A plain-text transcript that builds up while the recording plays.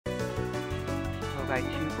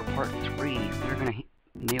5x2 for part 3. We're gonna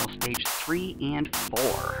nail stage 3 and 4.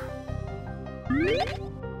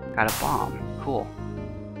 Got a bomb. Cool.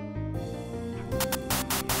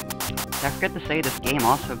 Did I forget to say this game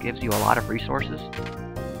also gives you a lot of resources?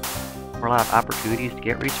 Or a lot of opportunities to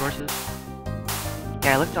get resources?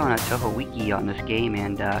 Yeah, I looked on a Touhou wiki on this game,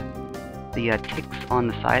 and the ticks on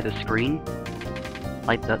the side of the screen,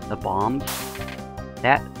 like the bombs,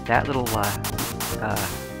 that little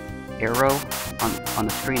arrow on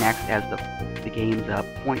the screen acts as the game's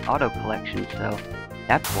point auto collection. So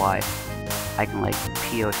that's why I can like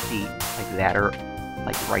POC like that, or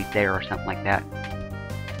like right there or something like that.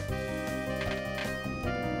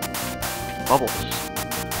 Bubbles,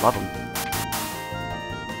 love them.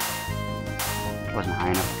 Wasn't high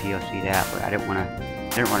enough to POC that, but I didn't want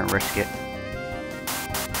to risk it.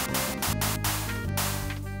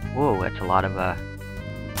 Whoa, that's a lot of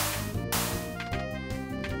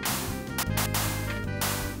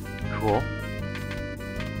cool.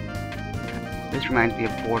 This reminds me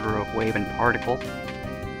of Border of Wave and Particle.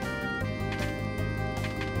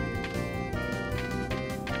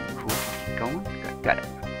 Cool. Keep going. Got it.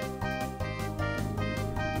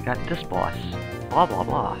 Got this boss. Blah blah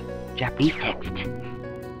blah. Japanese text.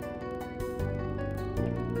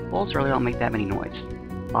 Bullets really don't make that many noise.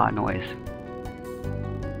 A lot of noise.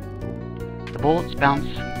 The bullets bounce.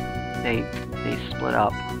 They split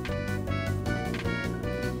up.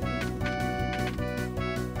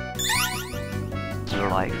 Their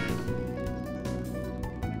life.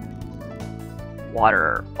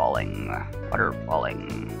 Water falling. Water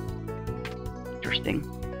falling. Interesting.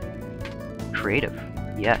 Creative.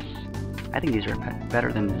 Yes. I think these are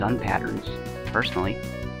better than Zun patterns, personally.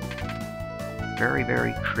 Very,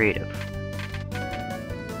 very creative.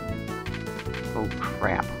 Oh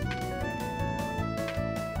crap.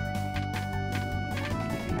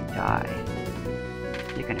 You're gonna die.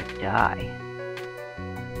 You're gonna die.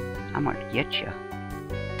 I'm gonna get you.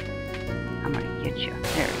 I'm gonna get you.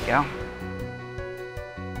 There we go.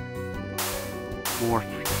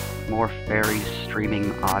 More fairies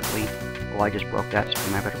streaming oddly. Oh, I just broke that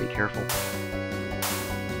stream. I better be careful.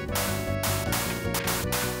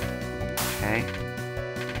 Okay.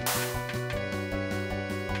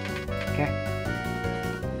 Okay.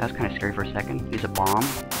 That was kind of scary for a second. Use a bomb.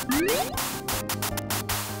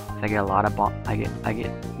 I get a lot of bomb. I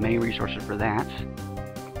get many resources for that.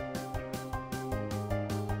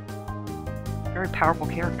 Very powerful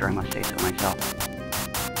character, I must say so myself.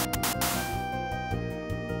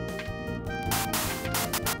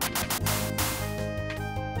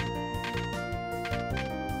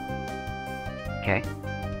 Okay.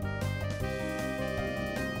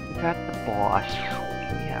 We got the boss.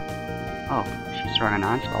 Yeah. Oh, she's throwing a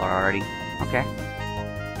non-speller already. Okay.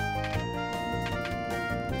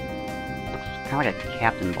 Looks kind of like a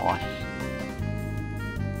captain boss.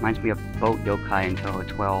 Reminds me of Boat Yokai in Touhou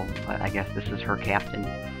 12, but I guess this is her captain.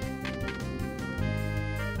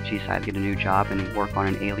 She decided to get a new job and work on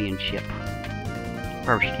an alien ship.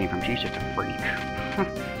 Wherever she came from, she's just a freak.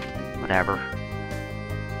 Whatever.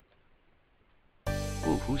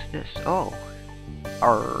 Ooh, who's this? Oh.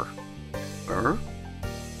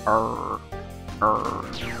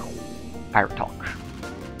 Pirate talk.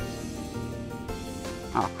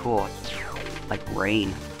 Oh, cool. It's like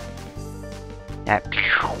rain. That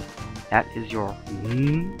is your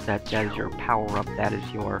that is your power up. That is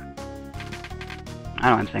your, I don't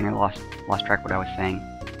know what I'm saying. I lost track of what I was saying.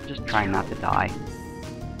 Just trying not to die.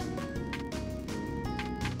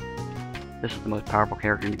 This is the most powerful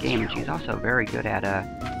character in the game, and she's also very good at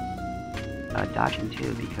dodging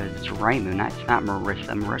too, because it's Raimu, it's not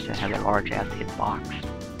Marissa. Marissa has a large ass hitbox.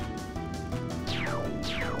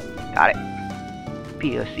 Got it.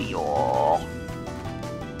 POC y'all.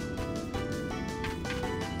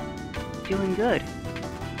 Doing good.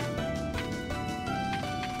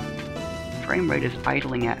 Frame rate is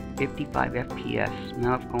idling at 55 FPS.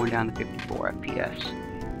 Now it's going down to 54 FPS.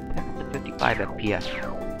 Back up to 55 FPS.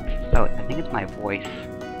 Oh, I think it's my voice.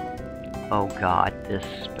 Oh god, this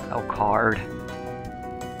spell card.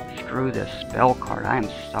 Screw this spell card. I am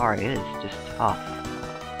sorry, it is just tough.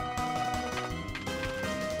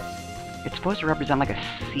 It's supposed to represent like a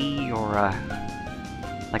sea or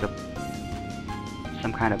like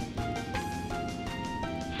some kind of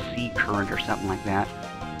sea current or something like that.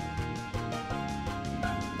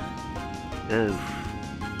 Oof.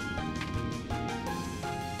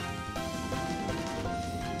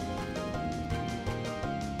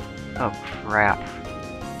 Oh crap.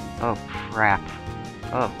 Oh crap.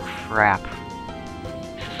 Oh crap.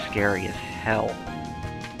 This is scary as hell.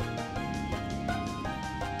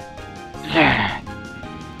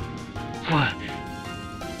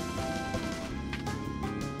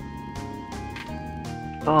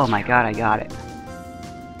 Oh my god, I got it.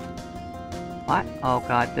 What? Oh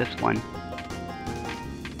god, this one.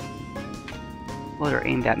 Oh, they're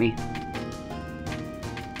aimed at me.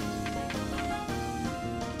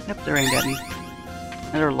 Yep, they're aimed at me.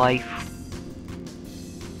 Another life.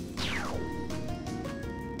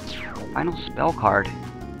 Final spell card.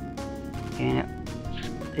 And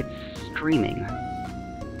it's streaming.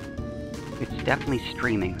 It's definitely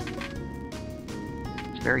streaming.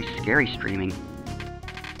 It's very scary streaming.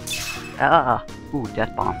 Ah! Ooh,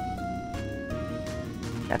 death bomb.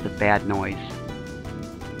 That's a bad noise.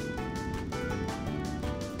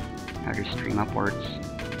 Now just stream upwards.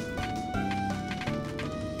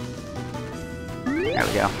 There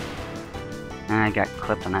we go. And I got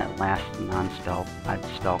clipped on that last non-spell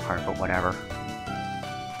spell card, but whatever.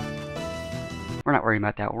 We're not worrying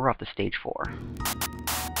about that. We're up to stage 4.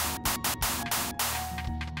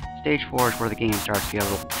 Stage 4 is where the game starts to get a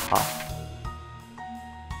little tough.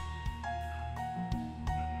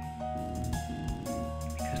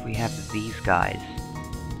 Because we have these guys.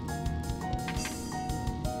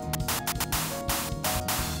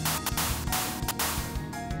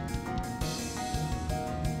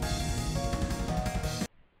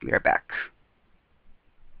 We are back.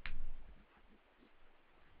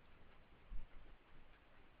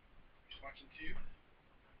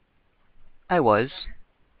 I was.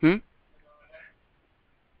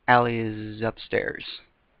 Allie is upstairs.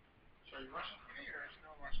 So are you watching me or is no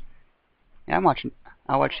one watching me? Yeah, I'm watching.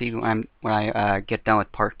 I'll watch you when I get done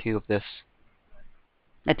with part 2 of this.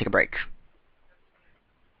 I take a break.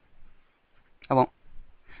 I won't.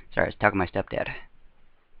 Sorry, I was talking to my stepdad.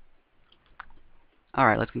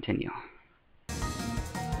 Alright, let's continue.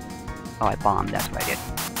 Oh, I bombed. That's what I did.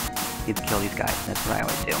 Need to kill these guys. That's what I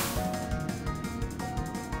always do.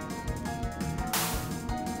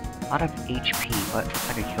 A lot of HP, but looks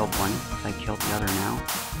like I killed one. Looks like I killed the other now.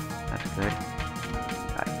 That's good.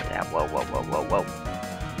 Got it for that. Whoa, whoa, whoa, whoa, whoa.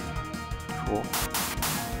 Cool.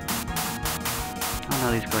 Oh no,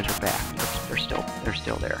 these guys are back. They're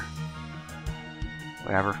still there.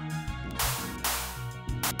 Whatever.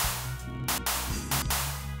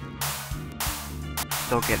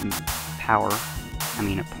 Still getting power. I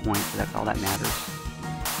mean, a point, so that's all that matters.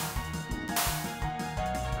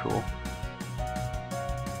 Cool.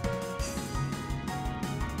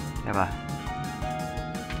 Have a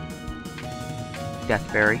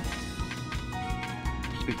Deathberry.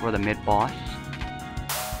 Just before the mid-boss.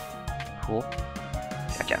 Cool.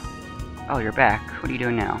 Gotcha. Oh, you're back. What are you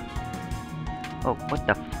doing now? Oh, what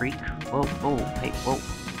the freak? Whoa, whoa, hey, whoa.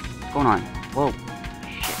 What's going on? Whoa.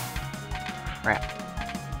 Shit. Crap.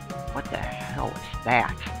 What the hell is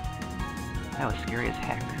that? That was scary as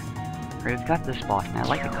heck. Alright, we've got this boss, and I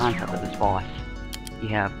like the concept of this boss. You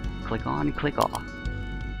have click on, click off.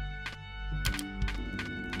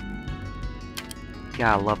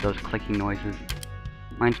 Yeah, I love those clicking noises.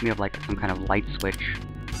 Reminds me of like some kind of light switch.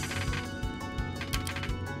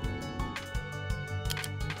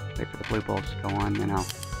 Wait for the blue bullets to go on, then I'll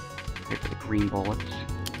wait for the green bullets.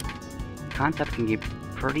 The concept can get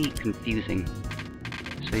pretty confusing,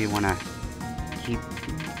 so you want to keep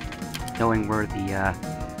knowing where the,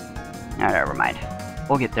 no, never mind.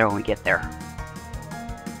 We'll get there when we get there.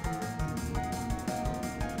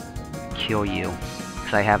 Kill you,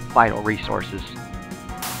 because I have vital resources.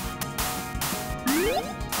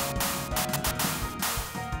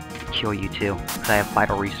 Kill you too, because I have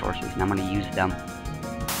vital resources and I'm going to use them.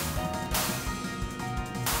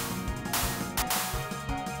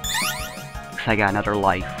 Because I got another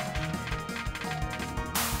life.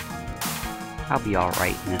 I'll be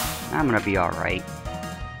alright in this. I'm going to be alright.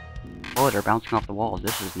 Oh, they're bouncing off the walls.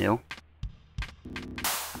 This is new.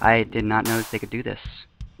 I did not notice they could do this.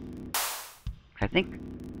 I think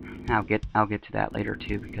I'll get to that later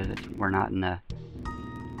too, because we're not in the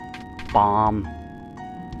bomb,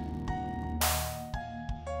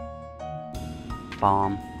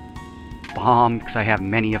 because I have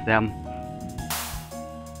many of them.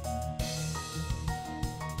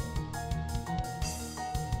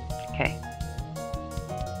 Okay.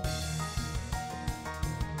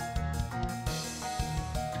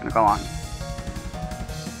 It's gonna go on.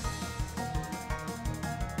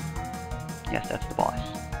 Yes, that's the boss.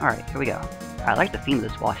 Alright, here we go. I like the theme of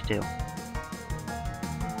this boss too.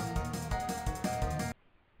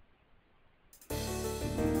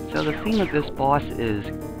 So the theme of this boss is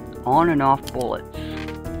on and off bullets.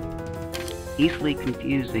 Easily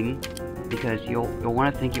confusing because you'll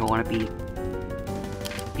want to think you'll want to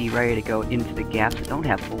be ready to go into the gaps that don't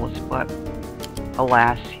have bullets, but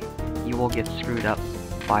alas, you will get screwed up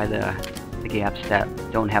by the gaps that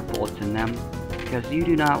don't have bullets in them, because you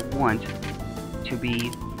do not want to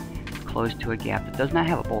be close to a gap that does not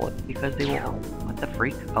have a bullet, because they will... What the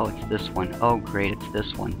freak? Oh, it's this one. Oh, great, it's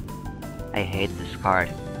this one. I hate this card.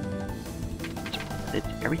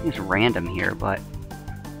 Everything's random here, but...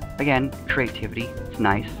 Again, creativity. It's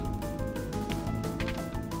nice.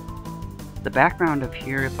 The background of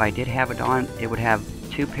here, if I did have it on, it would have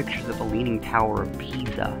 2 pictures of the Leaning Tower of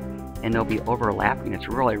Pisa, and they'll be overlapping. It's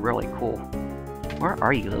really, really cool. Where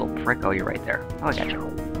are you, little prick? Oh, you're right there. Oh, I got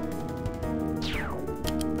you.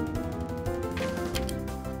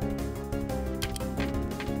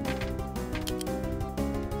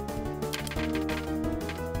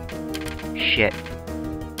 Shit.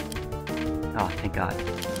 Oh, thank God.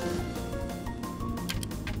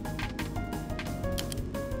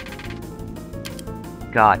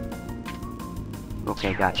 God.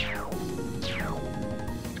 Okay, gotcha.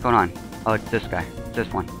 What's going on? Oh, it's this guy. It's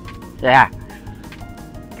this one. Yeah!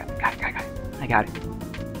 Got it. I got it.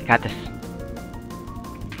 I got this.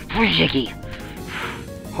 Fujiki!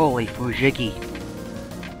 Holy Fujiki!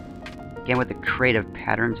 Again, with the creative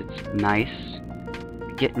patterns, it's nice.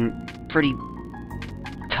 Getting pretty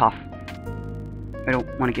tough. I don't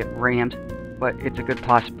want to get rammed, but it's a good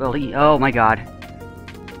possibility. Oh my God.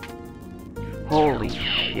 Holy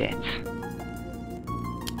shit.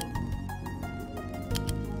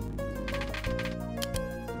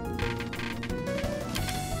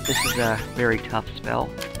 This is a very tough spell.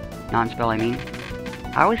 Non-spell, I mean.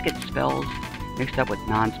 I always get spells mixed up with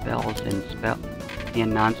non-spells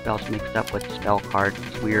and non-spells mixed up with spell cards.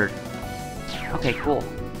 It's weird. Okay, cool.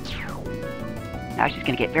 Now she's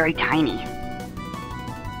gonna get very tiny.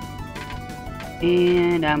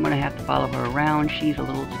 And I'm gonna have to follow her around. She's a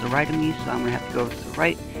little to the right of me, so I'm gonna have to go to the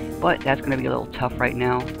right. But that's gonna be a little tough right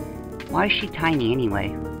now. Why is she tiny anyway?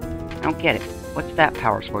 I don't get it. What's that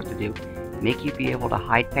power supposed to do? Make you be able to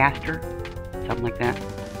hide faster? Something like that?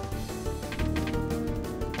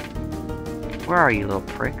 Where are you, little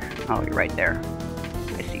prick? Oh, you're right there.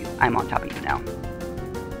 I see you. I'm on top of you now.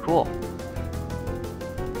 Cool.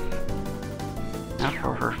 Now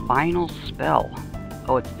for her final spell.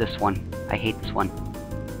 Oh, it's this one. I hate this one.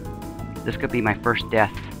 This could be my first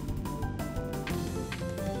death.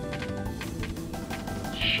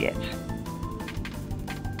 Shit.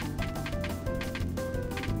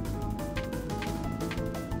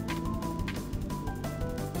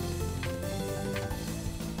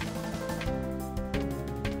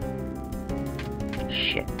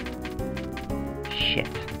 Shit. Shit.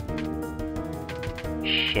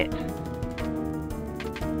 Shit.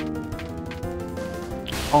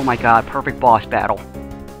 Oh my God, perfect boss battle.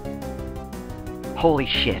 Holy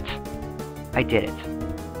shit. I did it.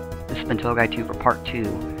 This has been Touhou Guide 2 for part 2.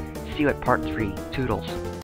 See you at part 3. Toodles.